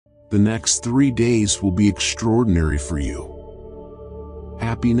The next 3 days will be extraordinary for you.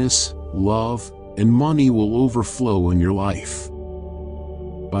 Happiness, love, and money will overflow in your life.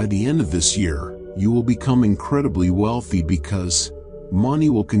 By the end of this year, you will become incredibly wealthy because money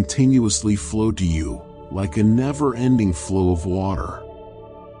will continuously flow to you like a never-ending flow of water.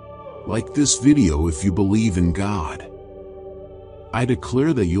 Like this video if you believe in God. I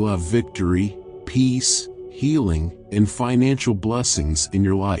declare that you'll have victory, peace, healing, and financial blessings in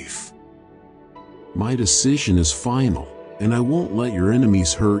your life. My decision is final, and I won't let your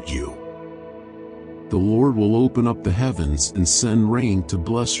enemies hurt you. The Lord will open up the heavens and send rain to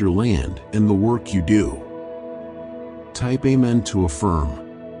bless your land and the work you do. Type Amen to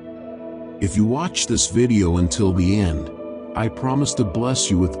affirm. If you watch this video until the end, I promise to bless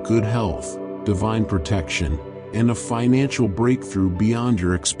you with good health, divine protection, and a financial breakthrough beyond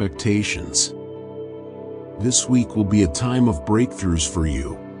your expectations. This week will be a time of breakthroughs for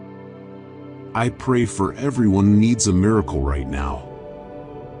you. I pray for everyone who needs a miracle right now.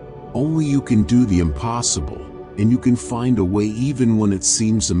 Only you can do the impossible, and you can find a way even when it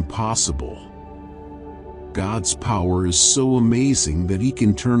seems impossible. God's power is so amazing that He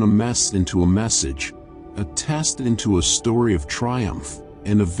can turn a mess into a message, a test into a story of triumph,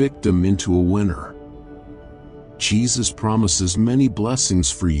 and a victim into a winner. Jesus promises many blessings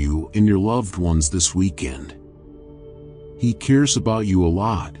for you and your loved ones this weekend. He cares about you a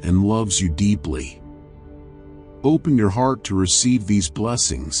lot and loves you deeply. Open your heart to receive these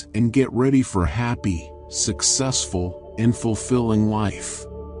blessings and get ready for a happy, successful, and fulfilling life.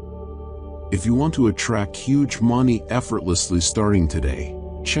 If you want to attract huge money effortlessly starting today,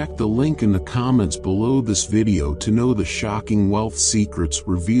 check the link in the comments below this video to know the shocking wealth secrets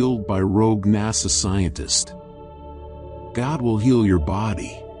revealed by rogue NASA scientist. God will heal your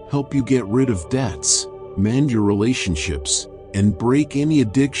body, help you get rid of debts, mend your relationships, and break any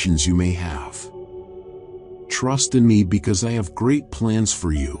addictions you may have. Trust in me because I have great plans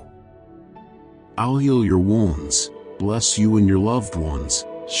for you. I'll heal your wounds, bless you and your loved ones,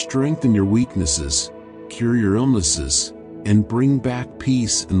 strengthen your weaknesses, cure your illnesses, and bring back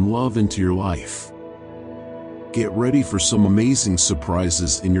peace and love into your life. Get ready for some amazing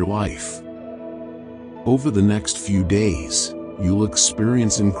surprises in your life. Over the next few days, you'll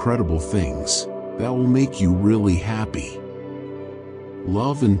experience incredible things that will make you really happy.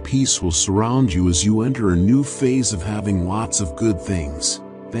 Love and peace will surround you as you enter a new phase of having lots of good things,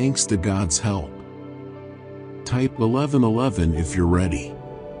 thanks to God's help. Type 1111 if you're ready.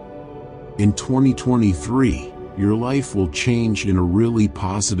 In 2023, your life will change in a really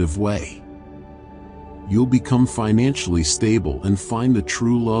positive way. You'll become financially stable and find the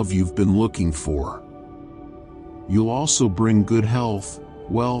true love you've been looking for. You'll also bring good health,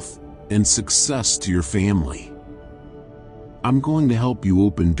 wealth, and success to your family. I'm going to help you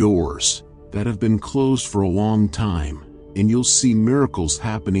open doors that have been closed for a long time, and you'll see miracles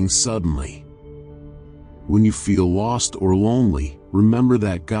happening suddenly. When you feel lost or lonely, remember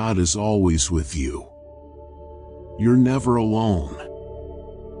that God is always with you. You're never alone.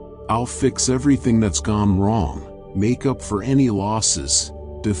 I'll fix everything that's gone wrong, make up for any losses,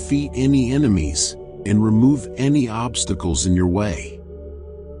 defeat any enemies, and remove any obstacles in your way.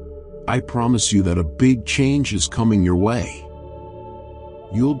 I promise you that a big change is coming your way.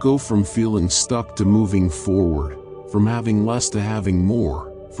 You'll go from feeling stuck to moving forward, from having less to having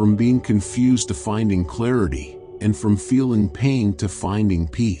more, from being confused to finding clarity, and from feeling pain to finding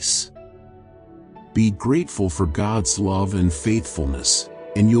peace. Be grateful for God's love and faithfulness,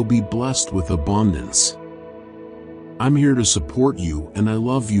 and you'll be blessed with abundance. I'm here to support you, and I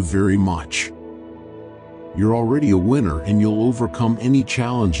love you very much. You're already a winner, and you'll overcome any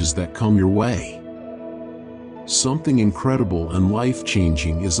challenges that come your way. Something incredible and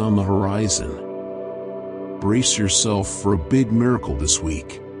life-changing is on the horizon. Brace yourself for a big miracle this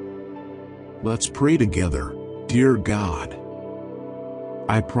week. Let's pray together. Dear God,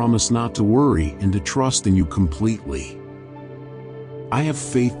 I promise not to worry and to trust in you completely. I have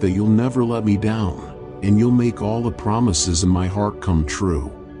faith that you'll never let me down, and you'll make all the promises in my heart come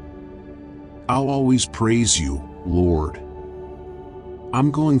true. I'll always praise you, Lord.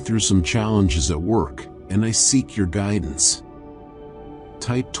 I'm going through some challenges at work, and I seek your guidance.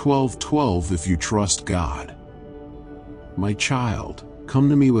 Type 1212 if you trust God. My child, come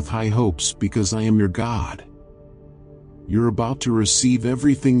to me with high hopes because I am your God. You're about to receive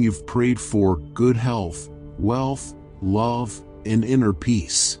everything you've prayed for: good health, wealth, love, and inner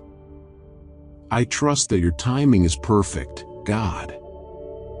peace. I trust that your timing is perfect, God.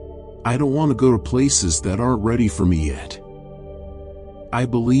 I don't want to go to places that aren't ready for me yet. I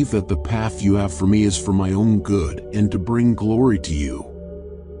believe that the path you have for me is for my own good and to bring glory to you.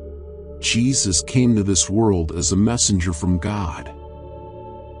 Jesus came to this world as a messenger from God.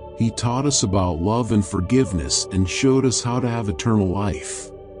 He taught us about love and forgiveness and showed us how to have eternal life.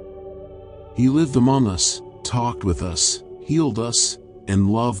 He lived among us, talked with us, healed us, and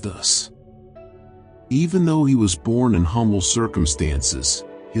loved us. Even though he was born in humble circumstances,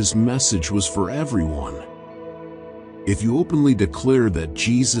 his message was for everyone. If you openly declare that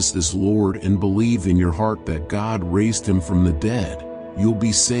Jesus is Lord and believe in your heart that God raised him from the dead, you'll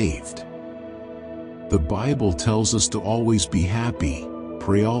be saved. The Bible tells us to always be happy,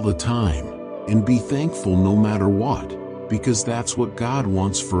 pray all the time, and be thankful no matter what, because that's what God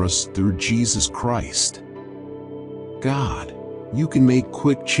wants for us through Jesus Christ. God, you can make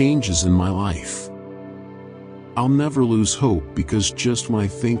quick changes in my life. I'll never lose hope because just when I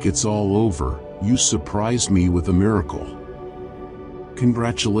think it's all over, you surprise me with a miracle.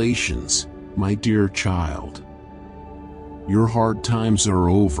 Congratulations, my dear child. Your hard times are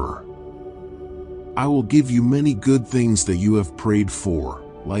over. I will give you many good things that you have prayed for,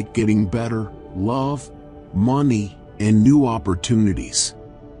 like getting better, love, money, and new opportunities.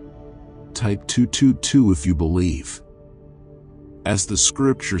 Type 222 if you believe. As the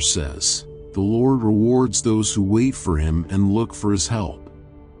scripture says, the Lord rewards those who wait for him and look for his help.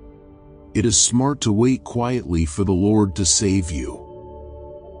 It is smart to wait quietly for the Lord to save you.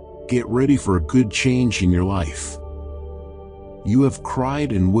 Get ready for a good change in your life. You have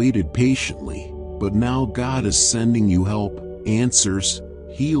cried and waited patiently, but now God is sending you help, answers,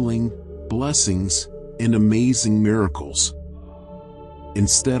 healing, blessings, and amazing miracles.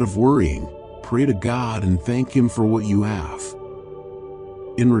 Instead of worrying, pray to God and thank him for what you have.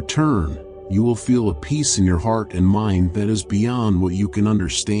 In return, you will feel a peace in your heart and mind that is beyond what you can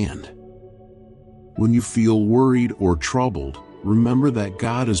understand. When you feel worried or troubled, remember that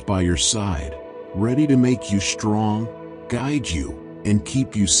God is by your side, ready to make you strong, guide you, and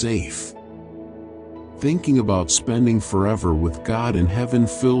keep you safe. Thinking about spending forever with God in heaven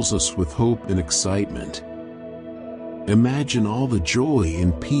fills us with hope and excitement. Imagine all the joy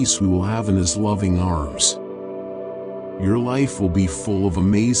and peace we will have in his loving arms. Your life will be full of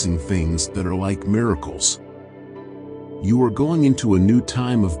amazing things that are like miracles. You are going into a new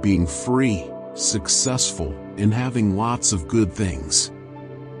time of being free, successful, and having lots of good things.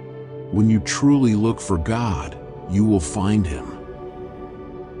 When you truly look for God, you will find him.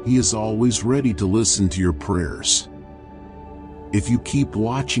 He is always ready to listen to your prayers. If you keep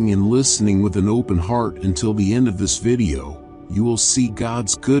watching and listening with an open heart until the end of this video, you will see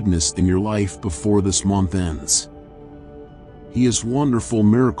God's goodness in your life before this month ends. He has wonderful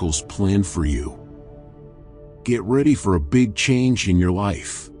miracles planned for you. Get ready for a big change in your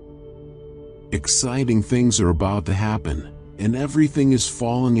life. Exciting things are about to happen, and everything is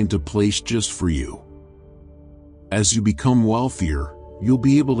falling into place just for you. As you become wealthier, you'll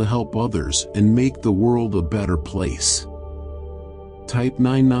be able to help others and make the world a better place. Type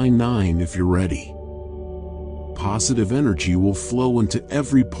 999 if you're ready. Positive energy will flow into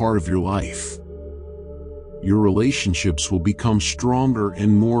every part of your life. Your relationships will become stronger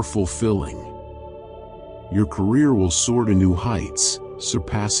and more fulfilling. Your career will soar to new heights,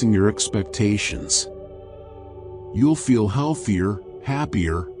 surpassing your expectations. You'll feel healthier,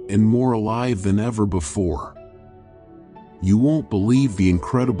 happier, and more alive than ever before. You won't believe the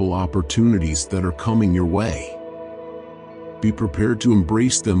incredible opportunities that are coming your way. Be prepared to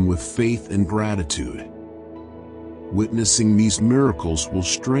embrace them with faith and gratitude. Witnessing these miracles will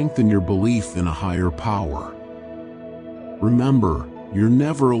strengthen your belief in a higher power. Remember, you're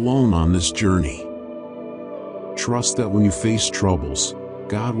never alone on this journey. Trust that when you face troubles,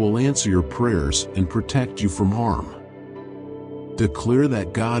 God will answer your prayers and protect you from harm. Declare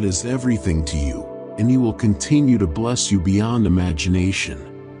that God is everything to you, and he will continue to bless you beyond imagination.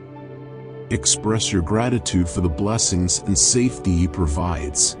 Express your gratitude for the blessings and safety he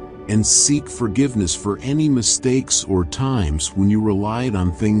provides, and seek forgiveness for any mistakes or times when you relied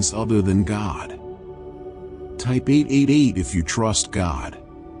on things other than God. Type 888 if you trust God.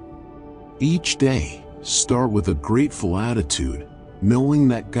 Each day, start with a grateful attitude, knowing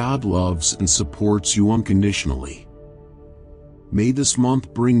that God loves and supports you unconditionally. May this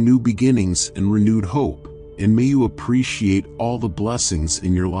month bring new beginnings and renewed hope, and may you appreciate all the blessings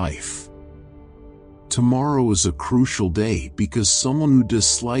in your life. Tomorrow is a crucial day because someone who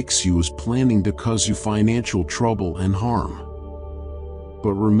dislikes you is planning to cause you financial trouble and harm.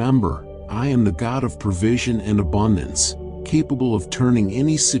 But remember, I am the God of provision and abundance, capable of turning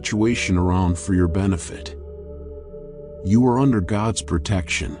any situation around for your benefit. You are under God's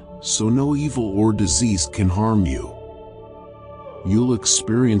protection, so no evil or disease can harm you. You'll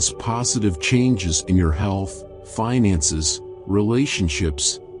experience positive changes in your health, finances,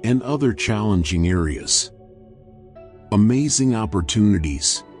 relationships, and other challenging areas. Amazing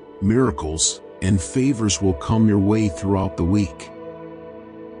opportunities, miracles, and favors will come your way throughout the week.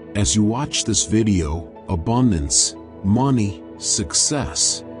 As you watch this video, abundance, money,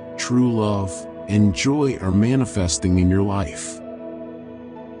 success, true love, and joy are manifesting in your life.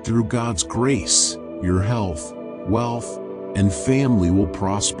 Through God's grace, your health, wealth, and family will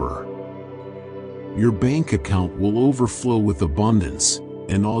prosper. Your bank account will overflow with abundance,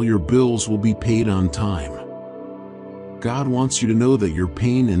 and all your bills will be paid on time. God wants you to know that your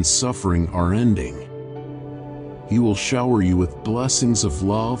pain and suffering are ending. He will shower you with blessings of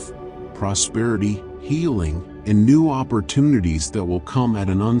love, prosperity, healing, and new opportunities that will come at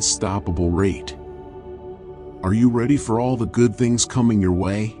an unstoppable rate. Are you ready for all the good things coming your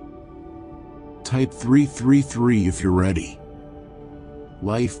way? Type 333 if you're ready.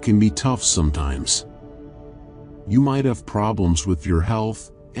 Life can be tough sometimes. You might have problems with your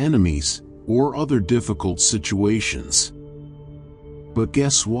health, enemies, or other difficult situations. But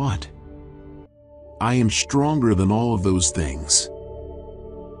guess what? I am stronger than all of those things.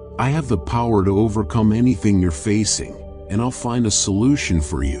 I have the power to overcome anything you're facing, and I'll find a solution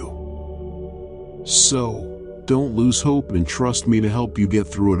for you. So, don't lose hope and trust me to help you get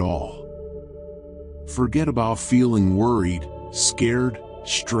through it all. Forget about feeling worried, scared,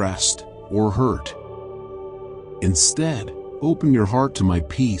 stressed, or hurt. Instead, open your heart to my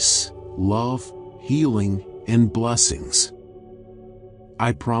peace, love, healing, and blessings.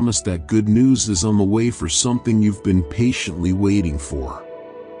 I promise that good news is on the way for something you've been patiently waiting for.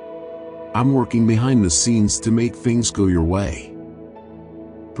 I'm working behind the scenes to make things go your way.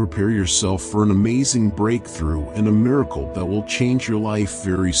 Prepare yourself for an amazing breakthrough and a miracle that will change your life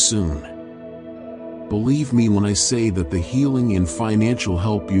very soon. Believe me when I say that the healing and financial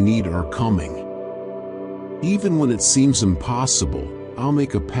help you need are coming. Even when it seems impossible, I'll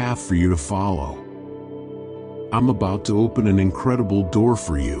make a path for you to follow. I'm about to open an incredible door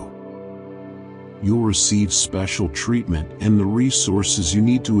for you. You'll receive special treatment and the resources you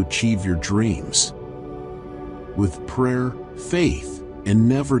need to achieve your dreams. With prayer, faith, and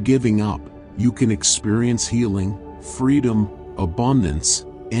never giving up, you can experience healing, freedom, abundance,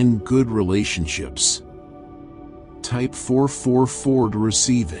 and good relationships. Type 444 to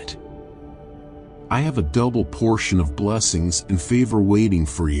receive it. I have a double portion of blessings and favor waiting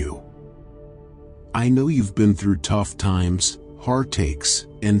for you. I know you've been through tough times, heartaches,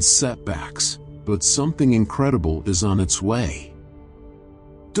 and setbacks, but something incredible is on its way.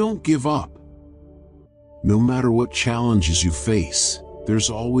 Don't give up. No matter what challenges you face, there's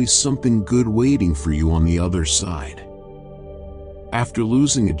always something good waiting for you on the other side. After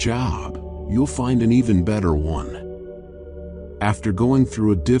losing a job, you'll find an even better one. After going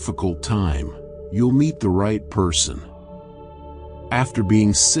through a difficult time, you'll meet the right person. After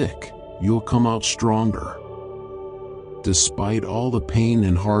being sick, you'll come out stronger. Despite all the pain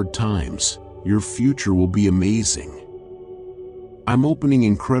and hard times, your future will be amazing. I'm opening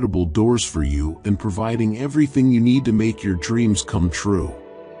incredible doors for you and providing everything you need to make your dreams come true.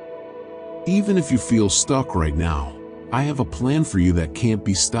 Even if you feel stuck right now, I have a plan for you that can't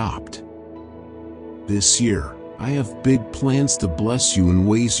be stopped. This year, I have big plans to bless you in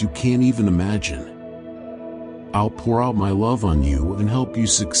ways you can't even imagine. I'll pour out my love on you and help you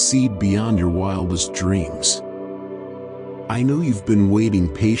succeed beyond your wildest dreams. I know you've been waiting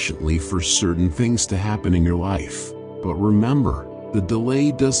patiently for certain things to happen in your life, but remember, the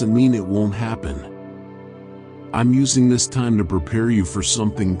delay doesn't mean it won't happen. I'm using this time to prepare you for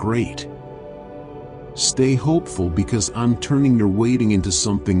something great. Stay hopeful because I'm turning your waiting into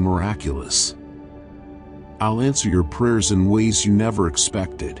something miraculous. I'll answer your prayers in ways you never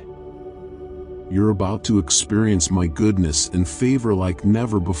expected. You're about to experience my goodness and favor like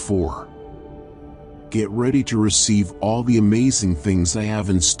never before. Get ready to receive all the amazing things I have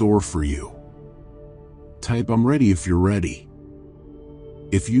in store for you. Type I'm ready if you're ready.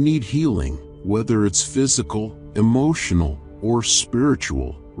 If you need healing, whether it's physical, emotional, or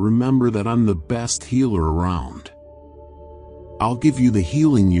spiritual, remember that I'm the best healer around. I'll give you the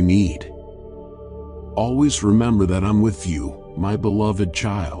healing you need. Always remember that I'm with you, my beloved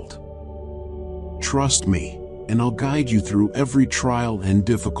child. Trust me, and I'll guide you through every trial and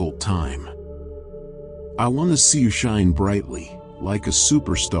difficult time. I want to see you shine brightly, like a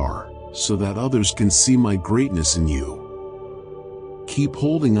superstar, so that others can see my greatness in you. Keep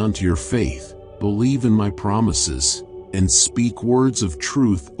holding on to your faith, believe in my promises, and speak words of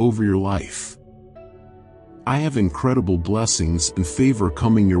truth over your life. I have incredible blessings and favor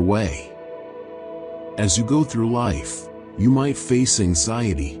coming your way. As you go through life, you might face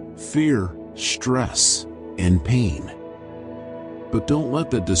anxiety, fear, stress, and pain. But don't let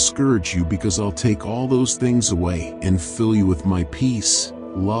that discourage you, because I'll take all those things away and fill you with my peace,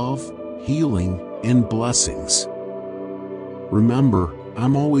 love, healing, and blessings. Remember,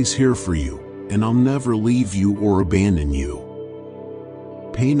 I'm always here for you, and I'll never leave you or abandon you.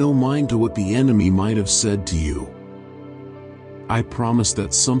 Pay no mind to what the enemy might have said to you. I promise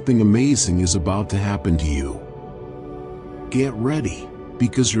that something amazing is about to happen to you. Get ready,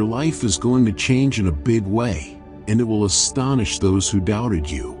 because your life is going to change in a big way, and it will astonish those who doubted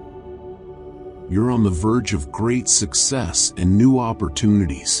you. You're on the verge of great success and new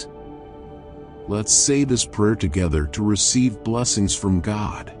opportunities. Let's say this prayer together to receive blessings from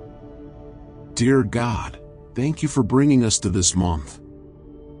God. Dear God, thank you for bringing us to this month.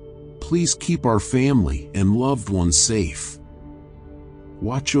 Please keep our family and loved ones safe.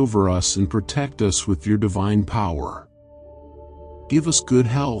 Watch over us and protect us with your divine power. Give us good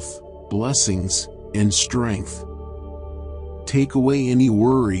health, blessings, and strength. Take away any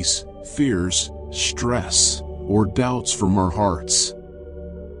worries, fears, stress, or doubts from our hearts.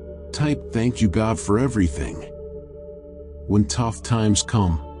 Type "Thank you, God, for everything." When tough times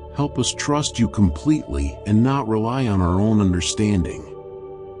come, help us trust you completely and not rely on our own understanding.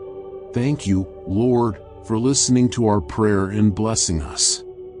 Thank you, Lord, for listening to our prayer and blessing us.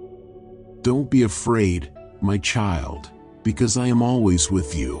 Don't be afraid, my child, because I am always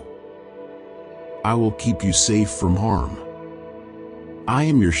with you. I will keep you safe from harm. I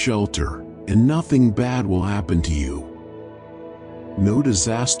am your shelter, and nothing bad will happen to you. No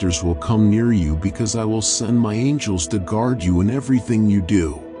disasters will come near you, because I will send my angels to guard you in everything you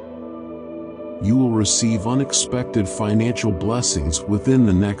do. You will receive unexpected financial blessings within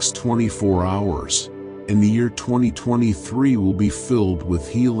the next 24 hours, and the year 2023 will be filled with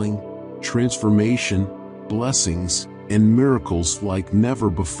healing, transformation, blessings, and miracles like never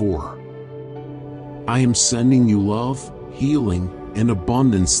before. I am sending you love, healing, and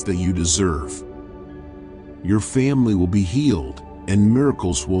abundance that you deserve. Your family will be healed, and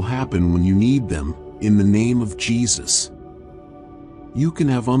miracles will happen when you need them, in the name of Jesus. You can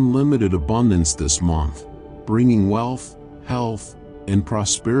have unlimited abundance this month, bringing wealth, health, and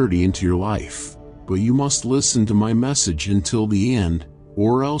prosperity into your life, but you must listen to my message until the end,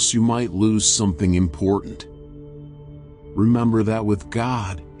 or else you might lose something important. Remember that with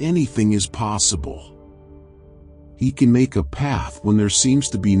God, anything is possible. He can make a path when there seems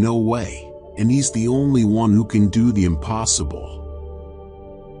to be no way, and He's the only one who can do the impossible.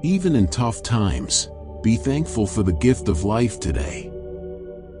 Even in tough times, be thankful for the gift of life today.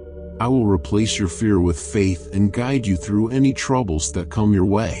 I will replace your fear with faith and guide you through any troubles that come your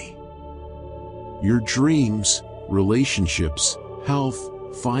way. Your dreams, relationships, health,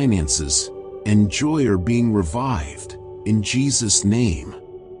 finances, and joy are being revived, in Jesus' name.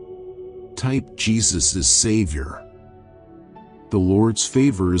 Type "Jesus is Savior." The Lord's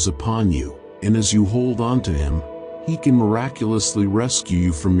favor is upon you, and as you hold on to Him, He can miraculously rescue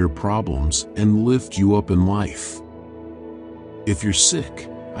you from your problems and lift you up in life. If you're sick,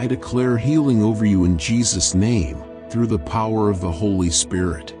 I declare healing over you in Jesus' name, through the power of the Holy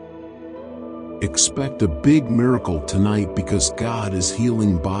Spirit. Expect a big miracle tonight, because God is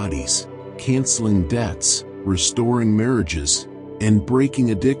healing bodies, canceling debts, restoring marriages, and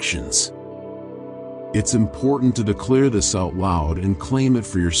breaking addictions. It's important to declare this out loud and claim it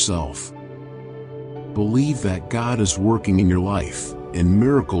for yourself. Believe that God is working in your life, and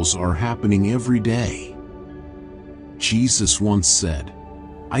miracles are happening every day. Jesus once said,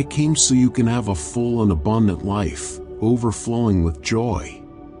 "I came so you can have a full and abundant life, overflowing with joy."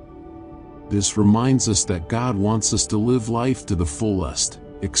 This reminds us that God wants us to live life to the fullest,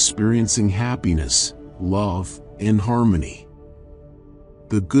 experiencing happiness, love, and harmony.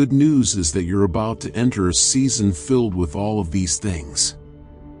 The good news is that you're about to enter a season filled with all of these things.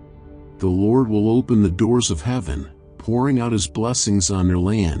 The Lord will open the doors of heaven, pouring out His blessings on your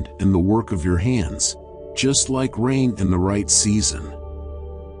land and the work of your hands, just like rain in the right season.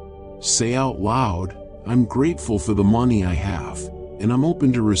 Say out loud, "I'm grateful for the money I have, and I'm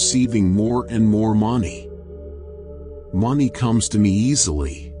open to receiving more and more money. Money comes to me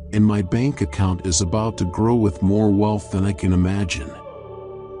easily, and my bank account is about to grow with more wealth than I can imagine."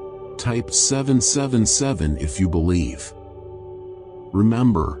 Type 777 if you believe.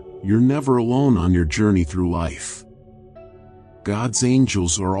 Remember, you're never alone on your journey through life. God's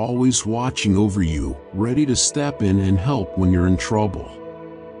angels are always watching over you, ready to step in and help when you're in trouble.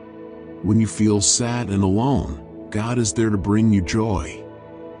 When you feel sad and alone, God is there to bring you joy.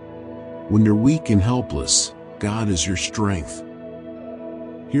 When you're weak and helpless, God is your strength.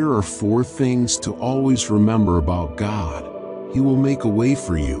 Here are 4 things to always remember about God. He will make a way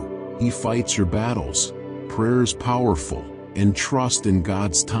for you. He fights your battles. Prayer is powerful, and trust in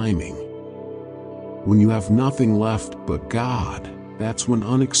God's timing. When you have nothing left but God, that's when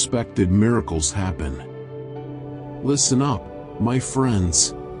unexpected miracles happen. Listen up, my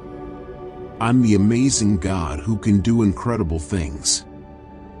friends. I'm the amazing God who can do incredible things.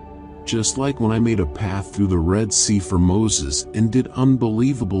 Just like when I made a path through the Red Sea for Moses and did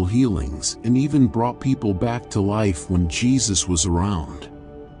unbelievable healings and even brought people back to life when Jesus was around.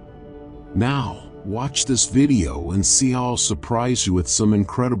 Now, watch this video and see how I'll surprise you with some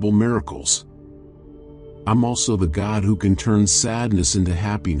incredible miracles. I'm also the God who can turn sadness into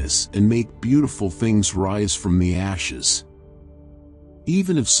happiness and make beautiful things rise from the ashes.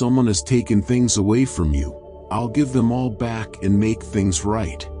 Even if someone has taken things away from you, I'll give them all back and make things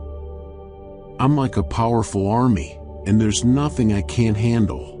right. I'm like a powerful army, and there's nothing I can't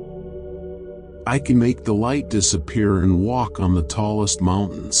handle. I can make the light disappear and walk on the tallest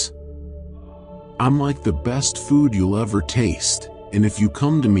mountains. I'm like the best food you'll ever taste, and if you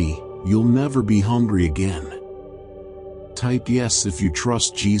come to me, you'll never be hungry again. Type yes if you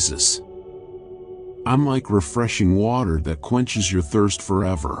trust Jesus. I'm like refreshing water that quenches your thirst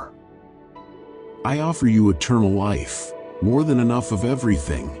forever. I offer you eternal life, more than enough of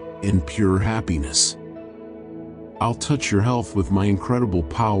everything, and pure happiness. I'll touch your health with my incredible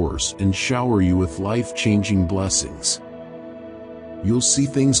powers and shower you with life-changing blessings. You'll see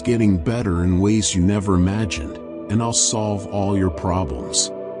things getting better in ways you never imagined, and I'll solve all your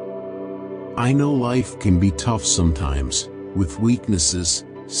problems. I know life can be tough sometimes, with weaknesses,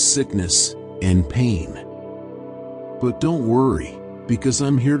 sickness, and pain. But don't worry, because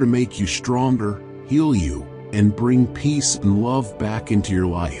I'm here to make you stronger, heal you, and bring peace and love back into your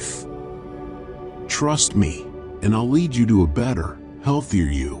life. Trust me, and I'll lead you to a better, healthier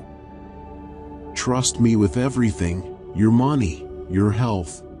you. Trust me with everything, your money, your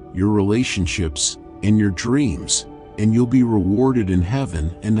health, your relationships, and your dreams, and you'll be rewarded in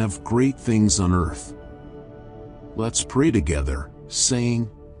heaven and have great things on earth. Let's pray together, saying,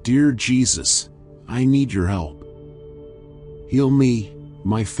 Dear Jesus, I need your help. Heal me,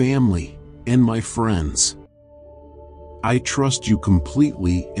 my family, and my friends. I trust you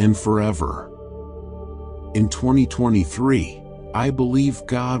completely and forever. In 2023, I believe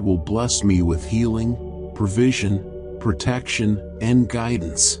God will bless me with healing, provision, protection, and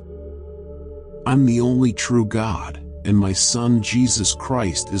guidance. I'm the only true God, and my Son Jesus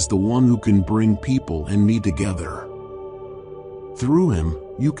Christ is the one who can bring people and me together. Through him,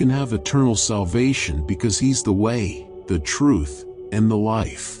 you can have eternal salvation because he's the way, the truth, and the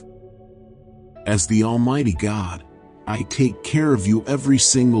life. As the Almighty God, I take care of you every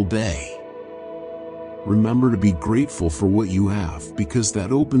single day. Remember to be grateful for what you have because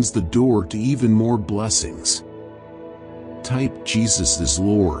that opens the door to even more blessings. Type Jesus is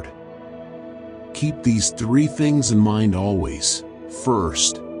Lord. Keep these 3 things in mind always.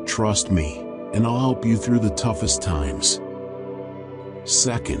 First, trust me, and I'll help you through the toughest times.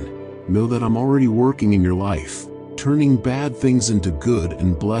 Second, know that I'm already working in your life, turning bad things into good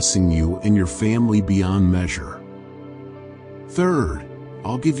and blessing you and your family beyond measure. Third,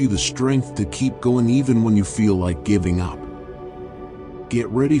 I'll give you the strength to keep going even when you feel like giving up. Get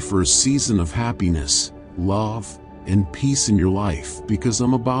ready for a season of happiness, love, and peace in your life because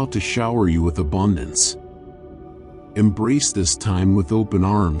I'm about to shower you with abundance. Embrace this time with open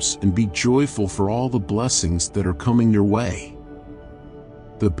arms and be joyful for all the blessings that are coming your way.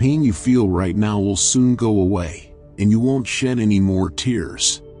 The pain you feel right now will soon go away, and you won't shed any more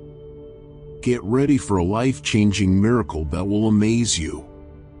tears. Get ready for a life-changing miracle that will amaze you.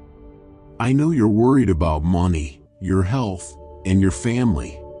 I know you're worried about money, your health, and your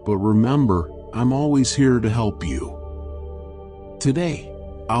family, but remember, I'm always here to help you. Today,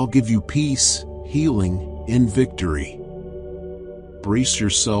 I'll give you peace, healing, and victory. Brace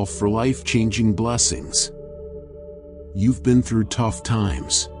yourself for life-changing blessings. You've been through tough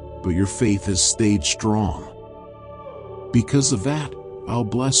times, but your faith has stayed strong. Because of that, I'll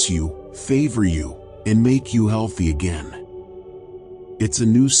bless you, favor you, and make you healthy again. It's a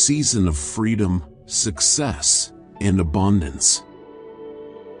new season of freedom, success, and abundance.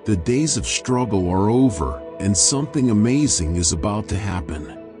 The days of struggle are over, and something amazing is about to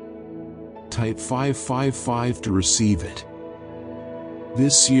happen. Type 555 to receive it.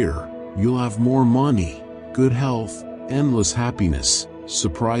 This year, you'll have more money, good health, endless happiness,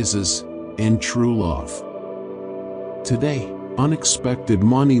 surprises, and true love. Today, unexpected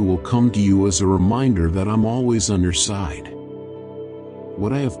money will come to you as a reminder that I'm always on your side.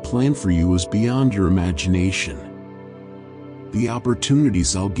 What I have planned for you is beyond your imagination. The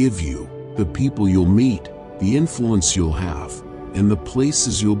opportunities I'll give you, the people you'll meet, the influence you'll have, and the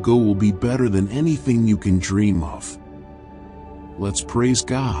places you'll go will be better than anything you can dream of. let's praise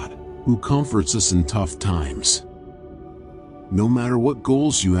God, who comforts us in tough times. No matter what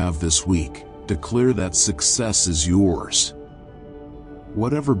goals you have this week, declare that success is yours.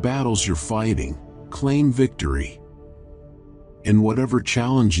 Whatever battles you're fighting, claim victory. And whatever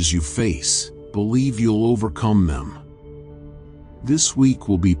challenges you face, believe you'll overcome them. This week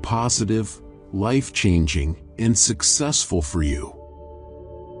will be positive, life-changing, and successful for you.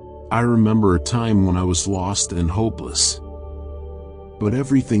 I remember a time when I was lost and hopeless. But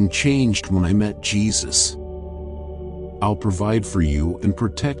everything changed when I met Jesus. I'll provide for you and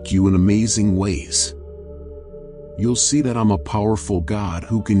protect you in amazing ways. You'll see that I'm a powerful God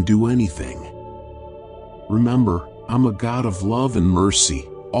who can do anything. Remember, I'm a God of love and mercy,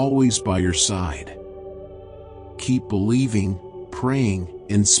 always by your side. Keep believing, praying,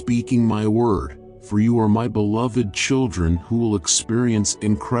 and speaking my word, for you are my beloved children who will experience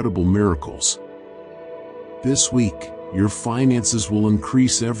incredible miracles. This week, your finances will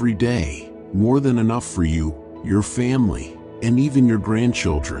increase every day, more than enough for you, your family, and even your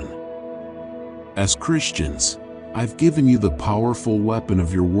grandchildren. As Christians, I've given you the powerful weapon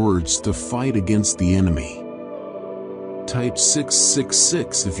of your words to fight against the enemy. Type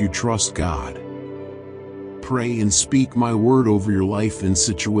 666 if you trust God. Pray and speak my word over your life and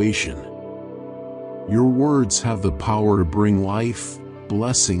situation. Your words have the power to bring life,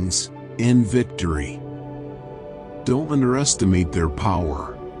 blessings, and victory. Don't underestimate their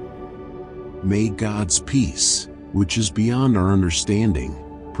power. May God's peace, which is beyond our understanding,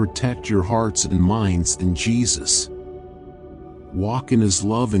 protect your hearts and minds in Jesus. Walk in His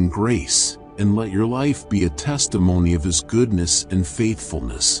love and grace, and let your life be a testimony of His goodness and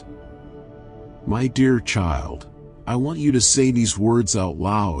faithfulness. My dear child, I want you to say these words out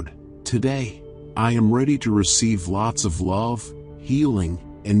loud. Today, I am ready to receive lots of love, healing,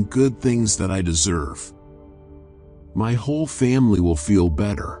 and good things that I deserve. My whole family will feel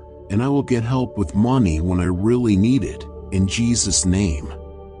better, and I will get help with money when I really need it, in Jesus' name.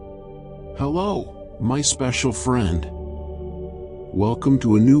 Hello, my special friend. Welcome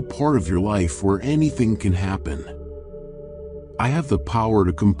to a new part of your life where anything can happen. I have the power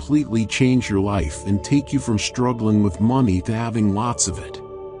to completely change your life and take you from struggling with money to having lots of it.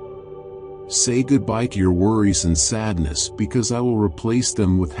 Say goodbye to your worries and sadness because I will replace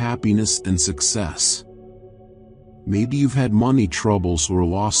them with happiness and success. Maybe you've had money troubles or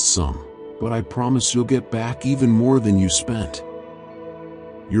lost some, but I promise you'll get back even more than you spent.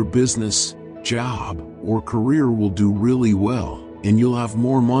 Your business, job, or career will do really well, and you'll have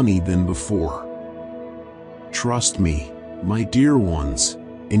more money than before. Trust me, my dear ones,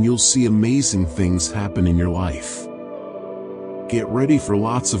 and you'll see amazing things happen in your life. Get ready for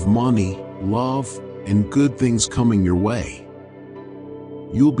lots of money, love, and good things coming your way.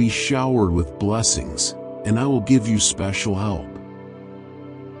 You'll be showered with blessings, and I will give you special help.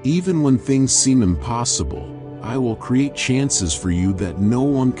 Even when things seem impossible, I will create chances for you that no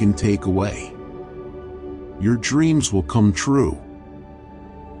one can take away. Your dreams will come true.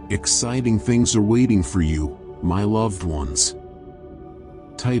 Exciting things are waiting for you, my loved ones.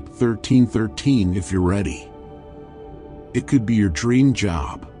 Type 1313 if you're ready. It could be your dream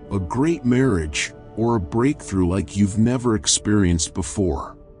job, a great marriage, or a breakthrough like you've never experienced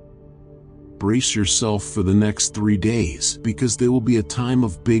before. Brace yourself for the next 3 days because there will be a time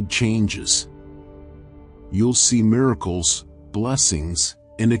of big changes. You'll see miracles, blessings,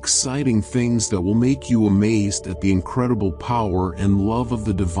 and exciting things that will make you amazed at the incredible power and love of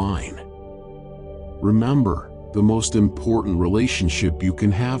the divine. Remember, the most important relationship you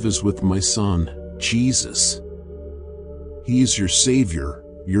can have is with my Son, Jesus. He is your Savior,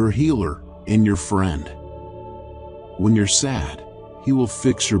 your healer, and your friend. When you're sad, He will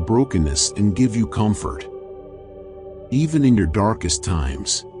fix your brokenness and give you comfort. Even in your darkest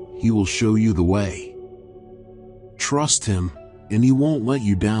times, He will show you the way. Trust Him, and He won't let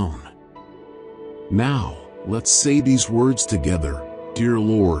you down. Now, let's say these words together. Dear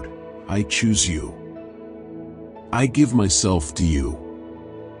Lord, I choose you. I give myself to you.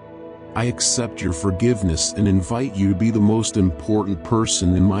 I accept your forgiveness and invite you to be the most important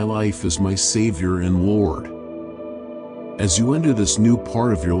person in my life as my Savior and Lord. As you enter this new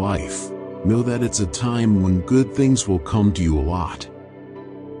part of your life, know that it's a time when good things will come to you a lot.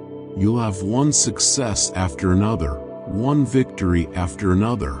 You'll have one success after another, one victory after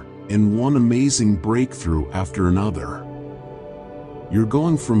another, and one amazing breakthrough after another. You're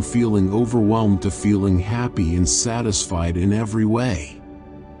going from feeling overwhelmed to feeling happy and satisfied in every way.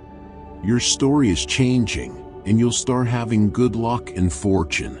 Your story is changing, and you'll start having good luck and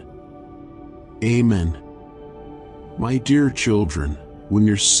fortune. Amen. My dear children, when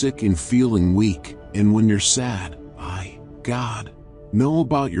you're sick and feeling weak, and when you're sad, I God, know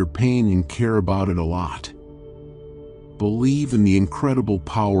about your pain and care about it a lot. Believe in the incredible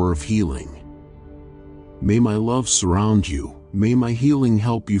power of healing. May my love surround you, may my healing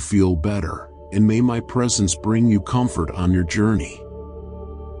help you feel better, and may my presence bring you comfort on your journey.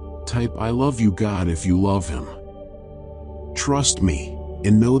 Type "I love you, God" if you love Him. Trust me,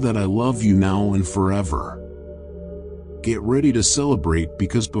 and know that I love you now and forever. Get ready to celebrate,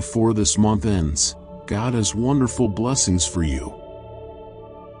 because before this month ends, God has wonderful blessings for you.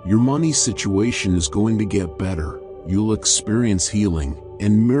 Your money situation is going to get better, you'll experience healing,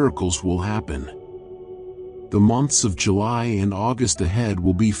 and miracles will happen. The months of July and August ahead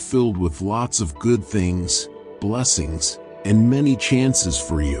will be filled with lots of good things, blessings, and many chances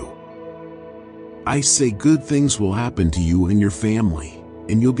for you. I say good things will happen to you and your family,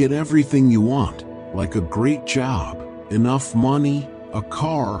 and you'll get everything you want, like a great job, enough money, a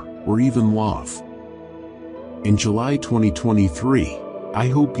car, or even love. In July 2023, I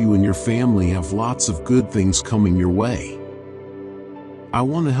hope you and your family have lots of good things coming your way. I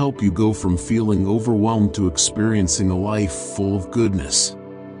want to help you go from feeling overwhelmed to experiencing a life full of goodness.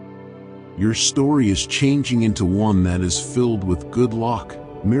 Your story is changing into one that is filled with good luck,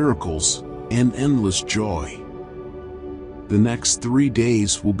 miracles, and endless joy. The next 3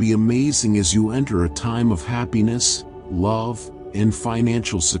 days will be amazing as you enter a time of happiness, love, and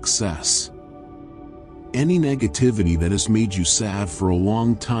financial success. Any negativity that has made you sad for a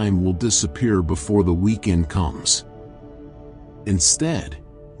long time will disappear before the weekend comes. Instead,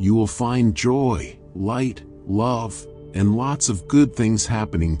 you will find joy, light, love, and lots of good things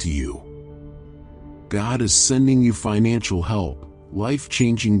happening to you. God is sending you financial help,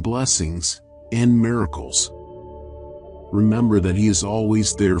 life-changing blessings, and miracles. Remember that He is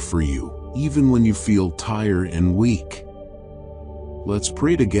always there for you, even when you feel tired and weak. Let's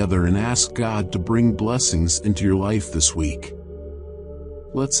pray together and ask God to bring blessings into your life this week.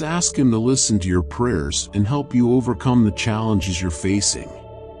 Let's ask Him to listen to your prayers and help you overcome the challenges you're facing.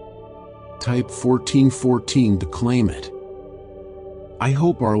 Type 1414 to claim it. I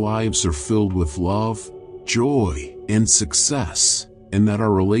hope our lives are filled with love, joy, and success, and that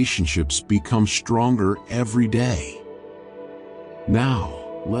our relationships become stronger every day.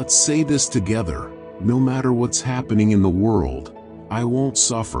 Now, let's say this together: no matter what's happening in the world, I won't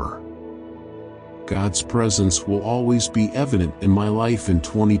suffer. God's presence will always be evident in my life in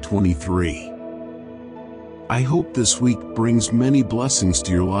 2023. I hope this week brings many blessings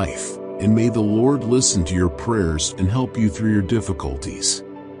to your life, and may the Lord listen to your prayers and help you through your difficulties.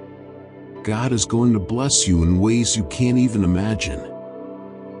 God is going to bless you in ways you can't even imagine.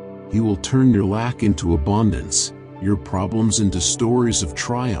 He will turn your lack into abundance, your problems into stories of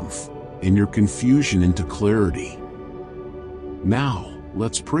triumph, and your confusion into clarity. Now,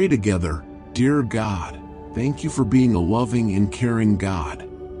 let's pray together. Dear God, thank you for being a loving and caring God.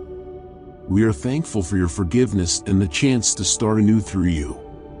 We are thankful for your forgiveness and the chance to start anew through you.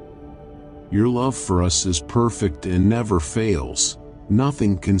 Your love for us is perfect and never fails.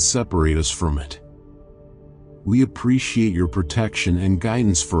 Nothing can separate us from it. We appreciate your protection and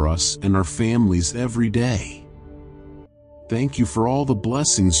guidance for us and our families every day. Thank you for all the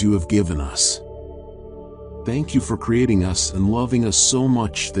blessings you have given us. Thank you for creating us and loving us so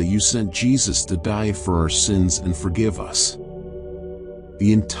much that you sent Jesus to die for our sins and forgive us.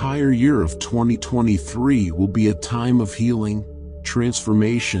 The entire year of 2023 will be a time of healing,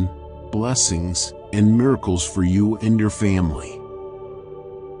 transformation, blessings, and miracles for you and your family.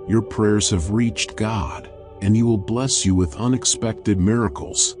 Your prayers have reached God, and He will bless you with unexpected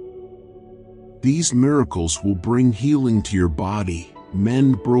miracles. These miracles will bring healing to your body,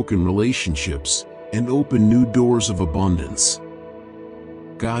 mend broken relationships, and open new doors of abundance.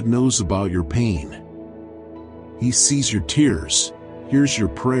 God knows about your pain. He sees your tears, hears your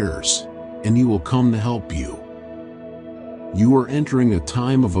prayers, and He will come to help you. You are entering a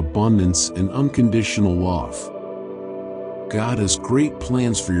time of abundance and unconditional love. God has great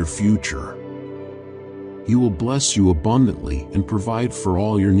plans for your future. He will bless you abundantly and provide for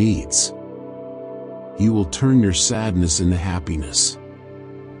all your needs. He will turn your sadness into happiness.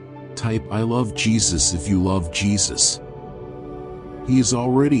 Type "I love Jesus" if you love Jesus. He is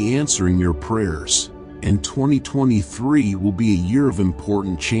already answering your prayers, and 2023 will be a year of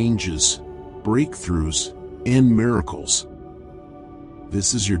important changes, breakthroughs, and miracles.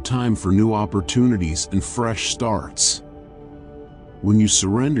 This is your time for new opportunities and fresh starts. When you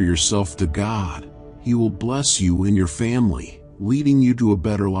surrender yourself to God, He will bless you and your family, leading you to a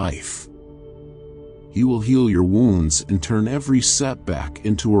better life. He will heal your wounds and turn every setback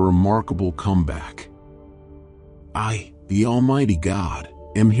into a remarkable comeback. I, the Almighty God,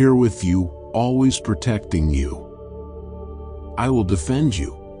 am here with you, always protecting you. I will defend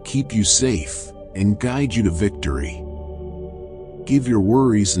you, keep you safe, and guide you to victory. Give your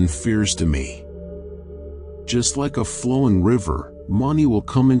worries and fears to me. Just like a flowing river, money will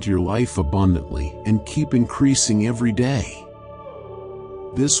come into your life abundantly and keep increasing every day.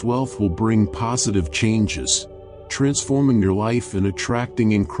 This wealth will bring positive changes, transforming your life and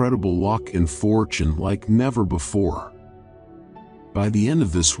attracting incredible luck and fortune like never before. By the end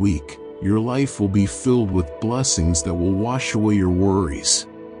of this week, your life will be filled with blessings that will wash away your worries.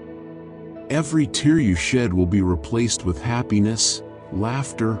 Every tear you shed will be replaced with happiness,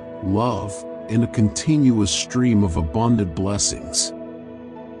 laughter, love, and a continuous stream of abundant blessings.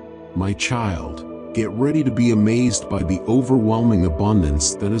 My child, get ready to be amazed by the overwhelming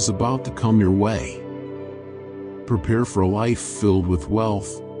abundance that is about to come your way. Prepare for a life filled with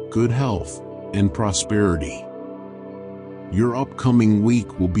wealth, good health, and prosperity. Your upcoming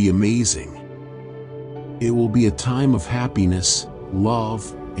week will be amazing. It will be a time of happiness,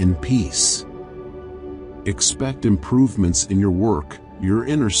 love, and peace. Expect improvements in your work, your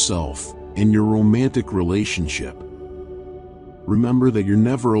inner self, and your romantic relationship. Remember that you're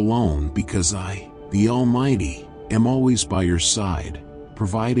never alone because I, the Almighty, am always by your side,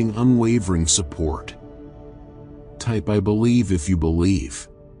 providing unwavering support. Type I believe if you believe.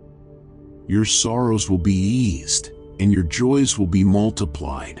 Your sorrows will be eased, and your joys will be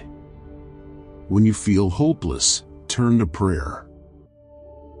multiplied. When you feel hopeless, turn to prayer.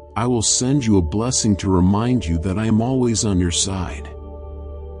 I will send you a blessing to remind you that I am always on your side.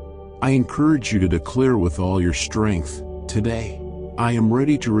 I encourage you to declare with all your strength, today, I am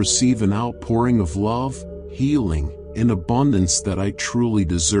ready to receive an outpouring of love, healing, and abundance that I truly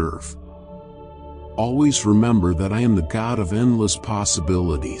deserve. Always remember that I am the God of endless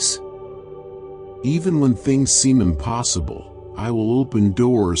possibilities. Even when things seem impossible, I will open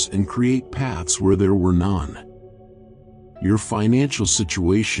doors and create paths where there were none. Your financial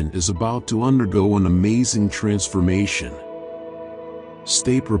situation is about to undergo an amazing transformation.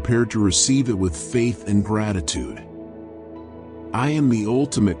 Stay prepared to receive it with faith and gratitude. I am the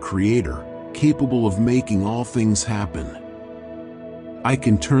ultimate creator, capable of making all things happen. I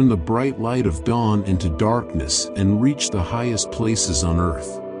can turn the bright light of dawn into darkness and reach the highest places on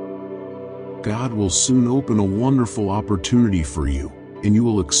earth. God will soon open a wonderful opportunity for you, and you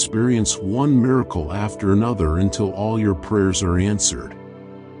will experience one miracle after another until all your prayers are answered.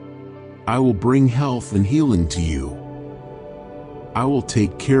 I will bring health and healing to you. I will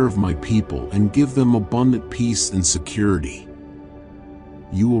take care of my people and give them abundant peace and security.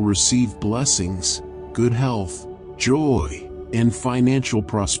 You will receive blessings, good health, joy, and financial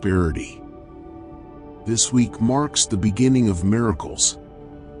prosperity. This week marks the beginning of miracles.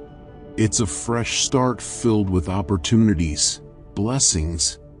 It's a fresh start filled with opportunities,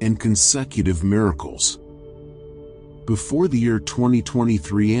 blessings, and consecutive miracles. Before the year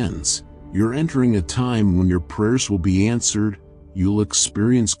 2023 ends, you're entering a time when your prayers will be answered, you'll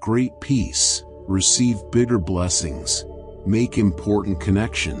experience great peace, receive bigger blessings, make important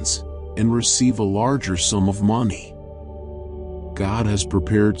connections, and receive a larger sum of money. God has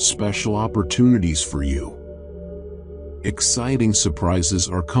prepared special opportunities for you. Exciting surprises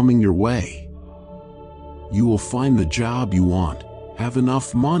are coming your way. You will find the job you want, have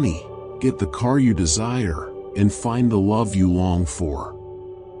enough money, get the car you desire, and find the love you long for.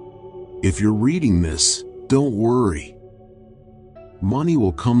 If you're reading this, don't worry. Money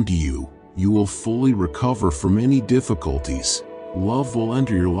will come to you, you will fully recover from any difficulties, love will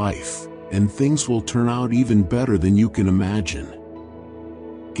enter your life, and things will turn out even better than you can imagine.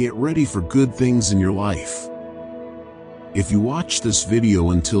 Get ready for good things in your life. If you watch this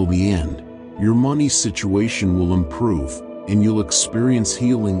video until the end, your money situation will improve, and you'll experience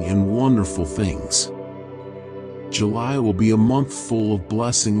healing and wonderful things. July will be a month full of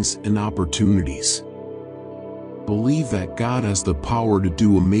blessings and opportunities. Believe that God has the power to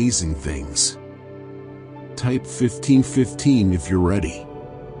do amazing things. Type 1515 if you're ready.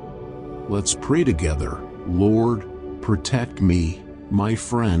 Let's pray together. Lord, protect me, my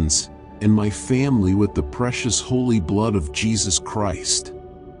friends, and my family with the precious holy blood of Jesus Christ.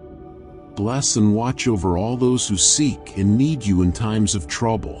 Bless and watch over all those who seek and need you in times of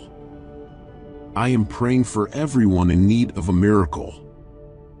trouble. I am praying for everyone in need of a miracle.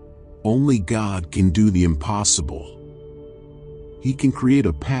 Only God can do the impossible. He can create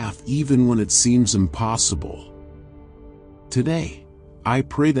a path even when it seems impossible. Today, I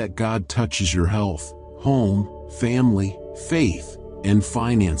pray that God touches your health, home, family, faith, and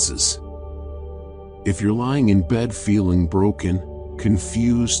finances. If you're lying in bed feeling broken,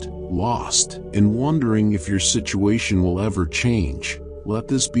 confused, lost, and wondering if your situation will ever change, let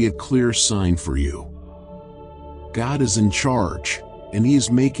this be a clear sign for you. God is in charge, and He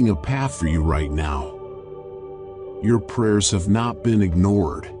is making a path for you right now. Your prayers have not been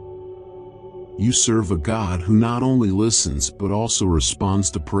ignored. You serve a God who not only listens but also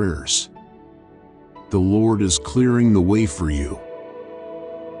responds to prayers. The Lord is clearing the way for you.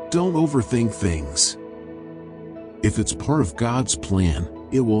 Don't overthink things. If it's part of God's plan,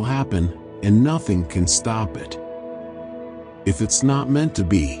 it will happen, and nothing can stop it. If it's not meant to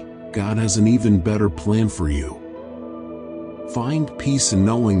be, God has an even better plan for you. Find peace in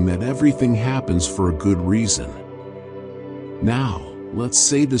knowing that everything happens for a good reason. Now, let's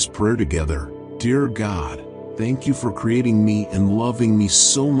say this prayer together. Dear God, thank you for creating me and loving me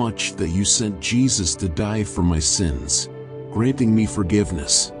so much that you sent Jesus to die for my sins, granting me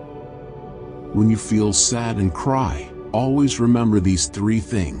forgiveness. When you feel sad and cry, always remember these three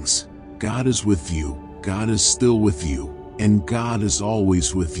things. God is with you, God is still with you, and God is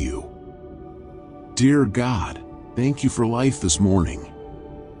always with you. Dear God, thank you for life this morning.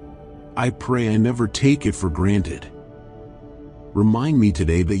 I pray I never take it for granted. Remind me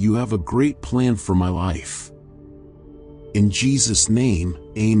today that you have a great plan for my life. In Jesus' name,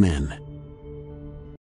 amen.